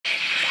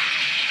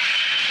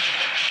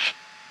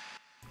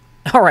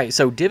Alright,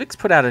 so DirectX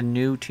put out a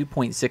new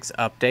 2.6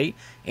 update,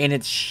 and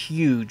it's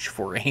huge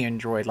for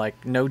Android.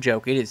 Like, no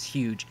joke, it is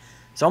huge.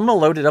 So I'm going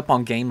to load it up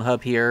on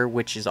GameHub here,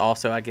 which is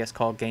also, I guess,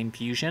 called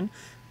GameFusion.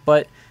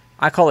 But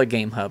I call it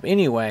GameHub.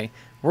 Anyway,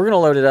 we're going to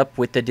load it up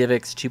with the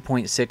DirectX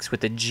 2.6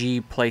 with the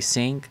G Play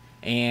Sync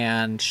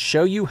and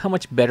show you how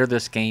much better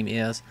this game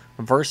is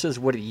versus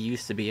what it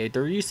used to be.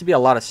 There used to be a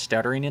lot of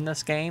stuttering in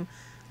this game,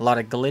 a lot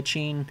of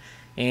glitching,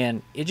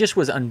 and it just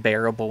was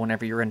unbearable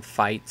whenever you're in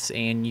fights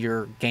and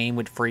your game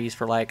would freeze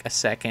for like a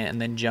second and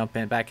then jump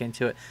back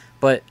into it.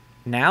 But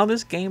now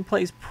this game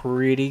plays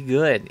pretty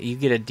good. You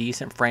get a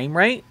decent frame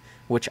rate,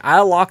 which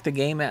I locked the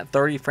game at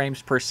 30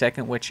 frames per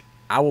second, which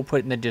I will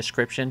put in the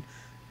description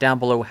down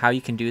below how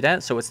you can do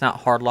that so it's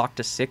not hard locked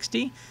to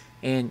 60.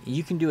 And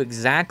you can do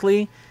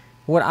exactly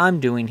what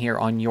I'm doing here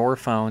on your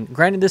phone.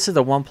 Granted, this is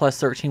a OnePlus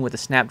 13 with a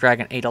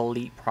Snapdragon 8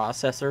 Elite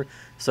processor,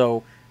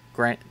 so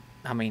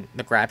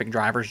the graphic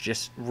drivers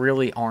just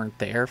really aren't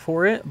there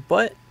for it,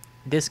 but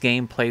this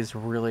game plays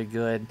really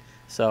good.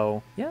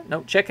 So yeah,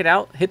 no, check it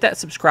out. Hit that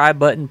subscribe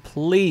button.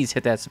 Please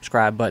hit that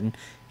subscribe button,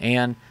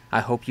 and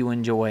I hope you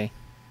enjoy.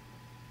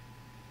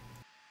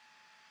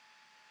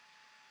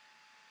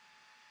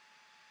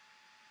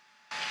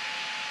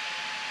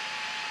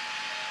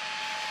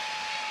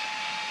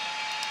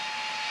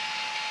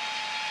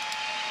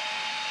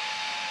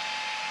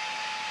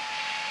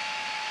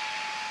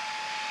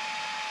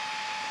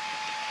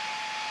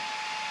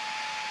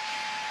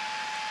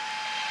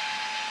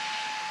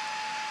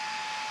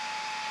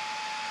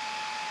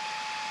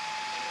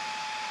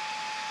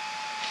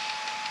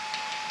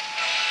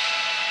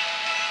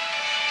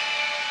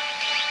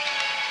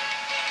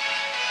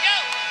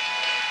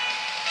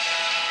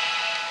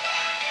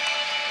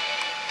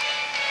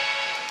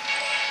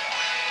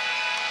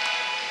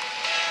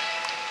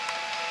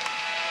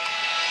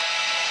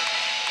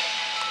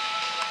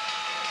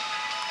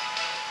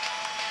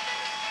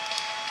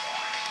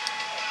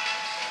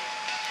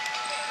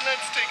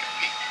 Let's take a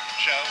peek,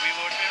 shall we,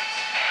 Lord Mayor?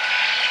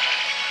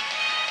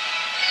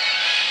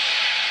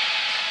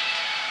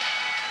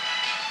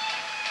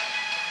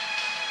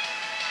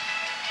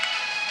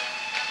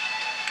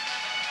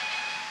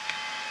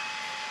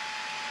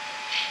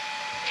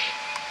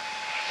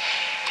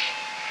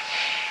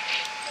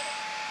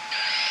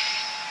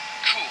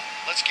 Cool,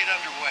 let's get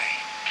underway.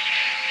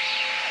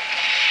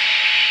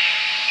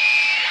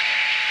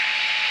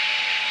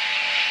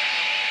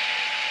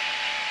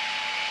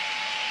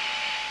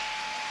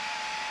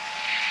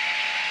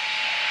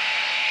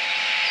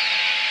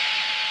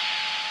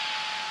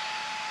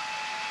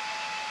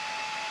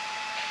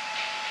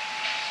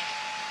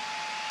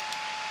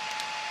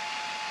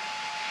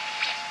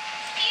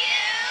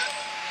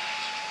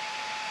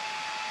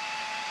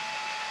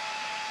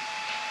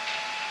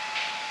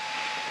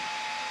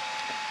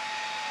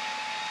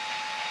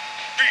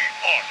 Be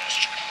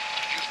honest.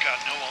 You've got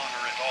no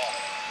honor at all.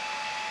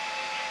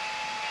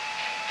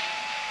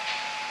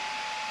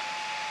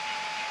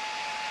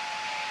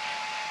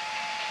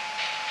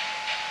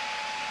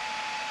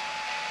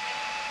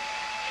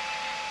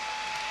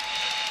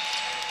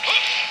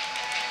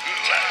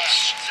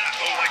 Last,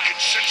 though I can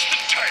sense the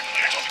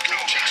timeline on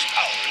Gotek's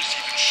power is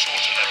even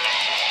shorter than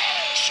before,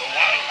 so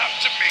I'll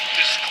have to make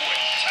this quick.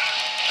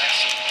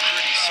 That's some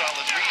pretty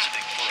solid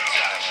reasoning for a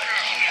guy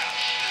like you.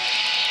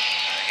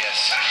 I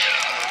guess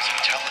Ego's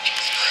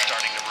intelligence is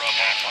starting to rub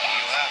off on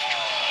you after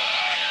all.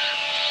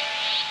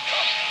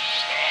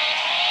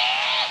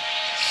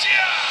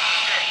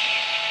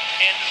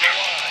 End of the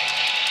line.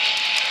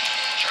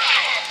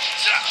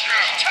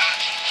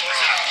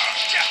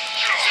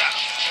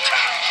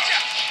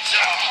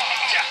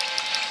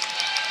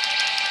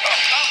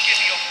 I'll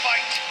give you a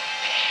fight.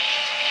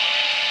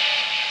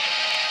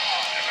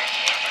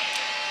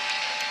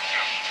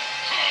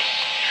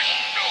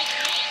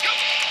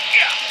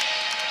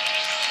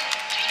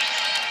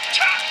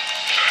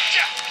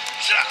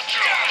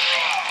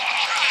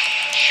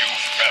 You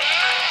fell.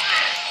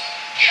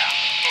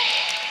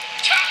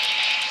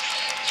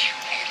 You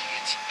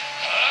idiot.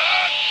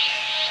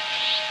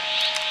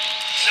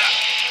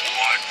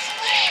 What's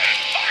wrong?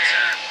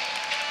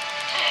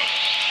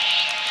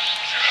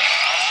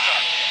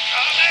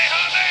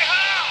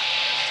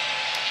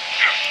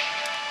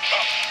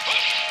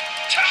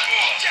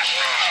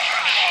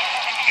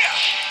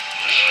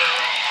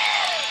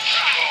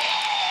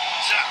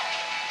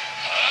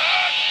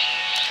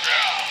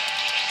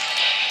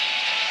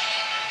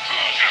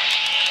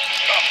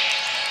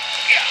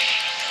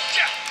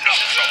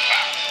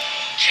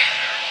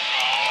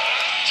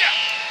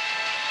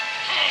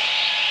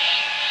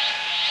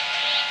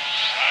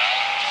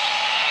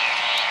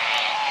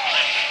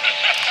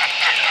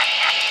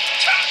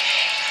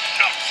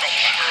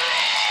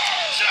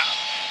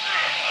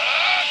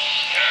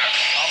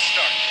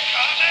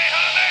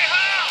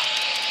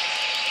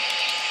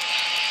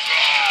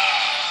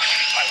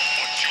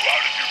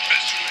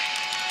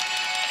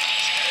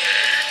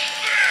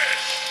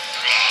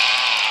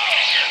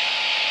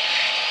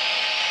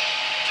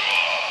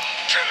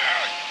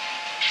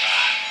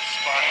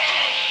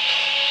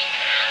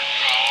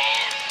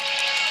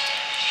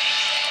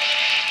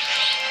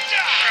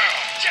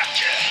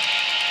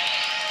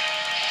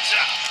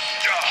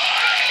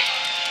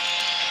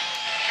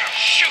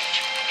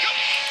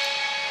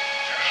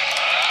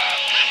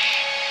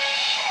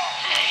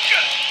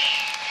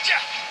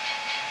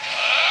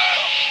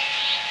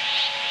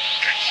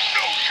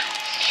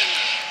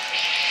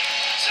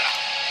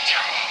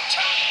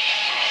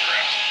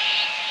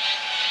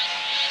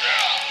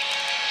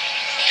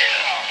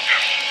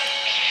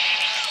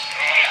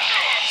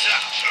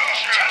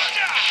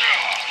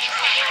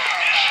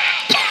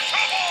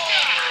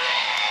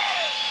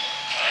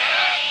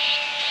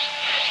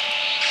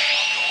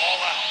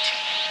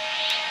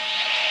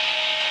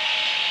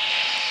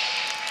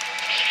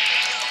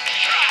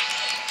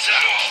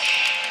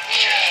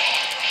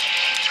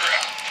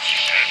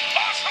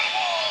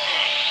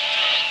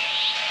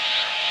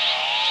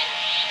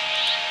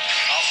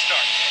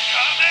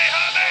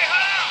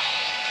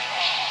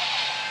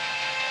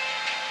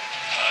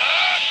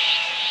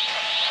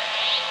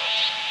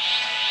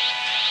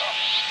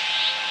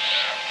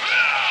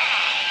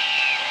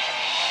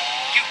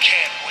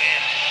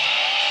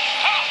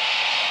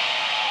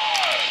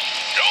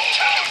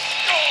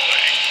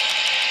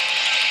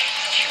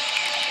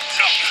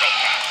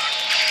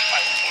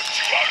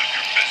 out of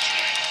your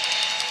misery.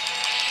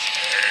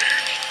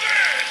 Take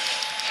this!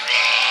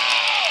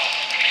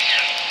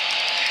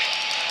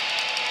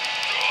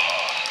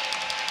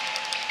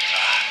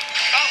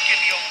 I'll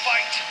give you a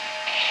fight.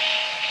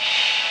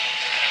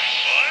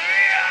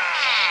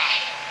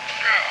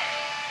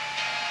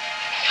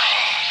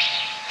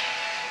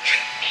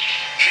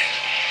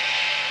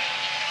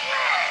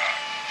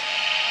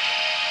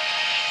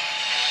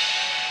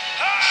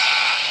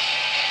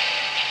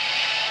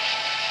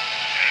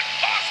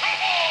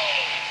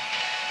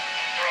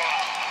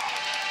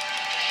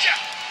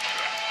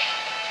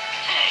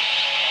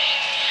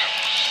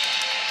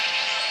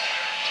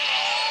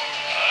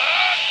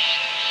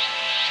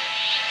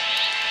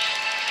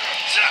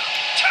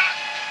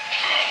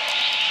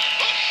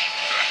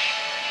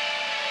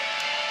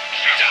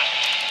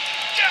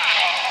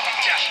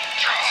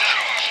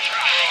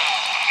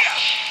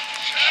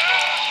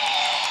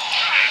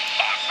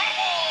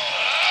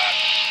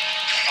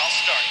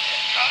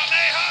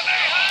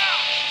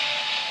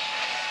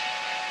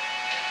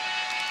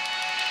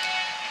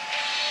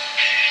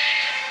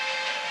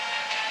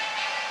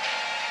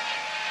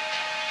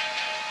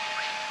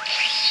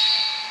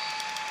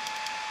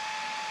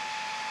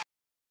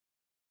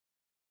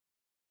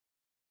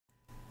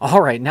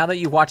 Alright, now that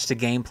you watched the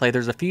gameplay,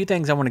 there's a few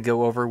things I want to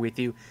go over with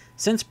you.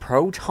 Since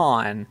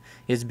Proton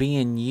is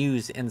being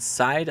used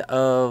inside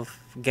of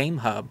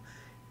GameHub,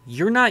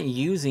 you're not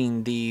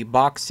using the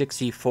Box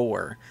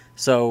 64.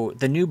 So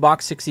the new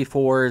Box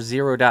 64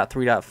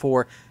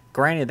 0.3.4,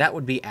 granted that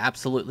would be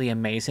absolutely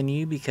amazing to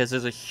you because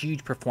there's a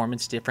huge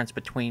performance difference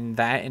between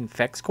that and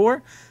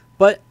FexCore,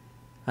 but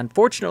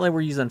unfortunately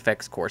we're using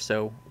FexCore,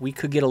 so we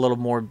could get a little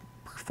more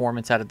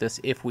performance out of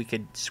this if we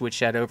could switch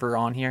that over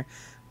on here,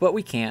 but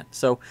we can't.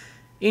 So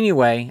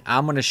anyway,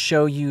 I'm going to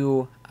show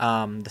you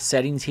the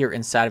settings here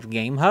inside of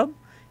GameHub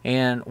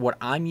and what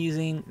I'm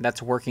using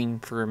that's working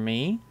for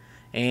me,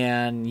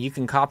 and you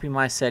can copy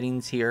my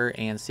settings here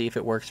and see if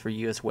it works for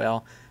you as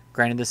well.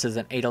 Granted, this is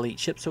an 8 Elite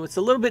chip, so it's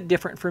a little bit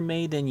different for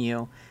me than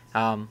you,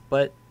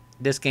 but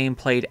this game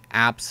played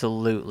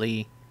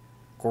absolutely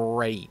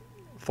great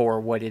for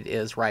what it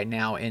is right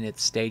now in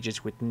its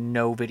stages with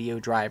no video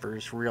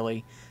drivers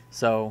really.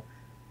 So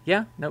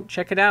yeah, no,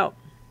 check it out.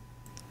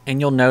 And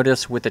you'll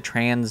notice with the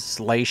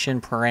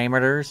translation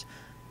parameters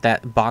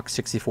that Box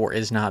 64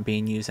 is not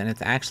being used, and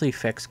it's actually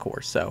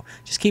FexCore, so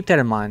just keep that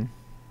in mind.